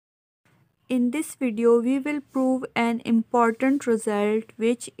In this video, we will prove an important result,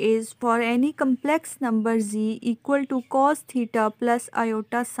 which is for any complex number z equal to cos theta plus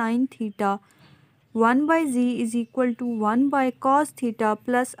iota sin theta, 1 by z is equal to 1 by cos theta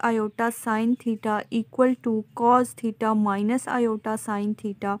plus iota sin theta equal to cos theta minus iota sin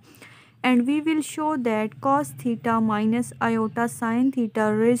theta. And we will show that cos theta minus iota sin theta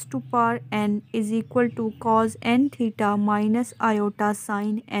raised to power n is equal to cos n theta minus iota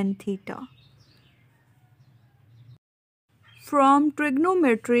sin n theta. From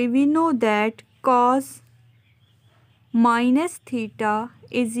trigonometry, we know that cos minus theta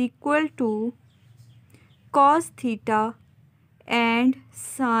is equal to cos theta and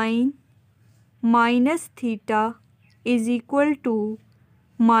sin minus theta is equal to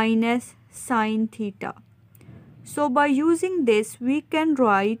minus sin theta. So by using this, we can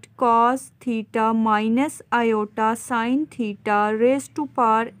write cos theta minus iota sin theta raised to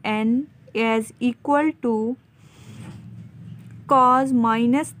power n as equal to cos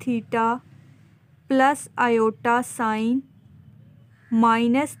minus theta plus iota sin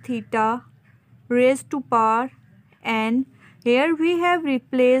minus theta raised to power n. Here we have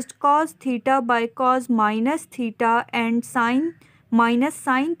replaced cos theta by cos minus theta and sin minus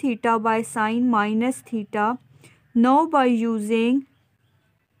sin theta by sin minus theta. Now by using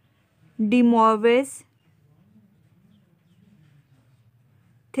De Moivre's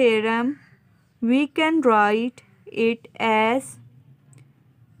theorem, we can write it as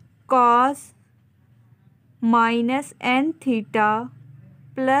cos minus n theta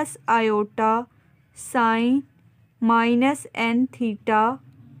plus iota sin minus n theta,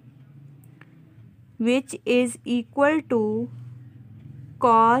 which is equal to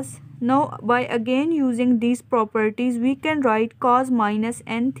cos. Now by again using these properties, we can write cos minus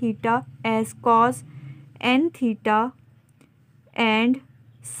n theta as cos n theta and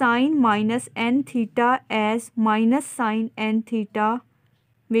sin minus n theta as minus sin n theta,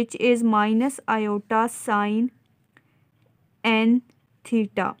 which is minus iota sin n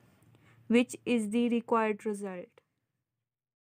theta, which is the required result.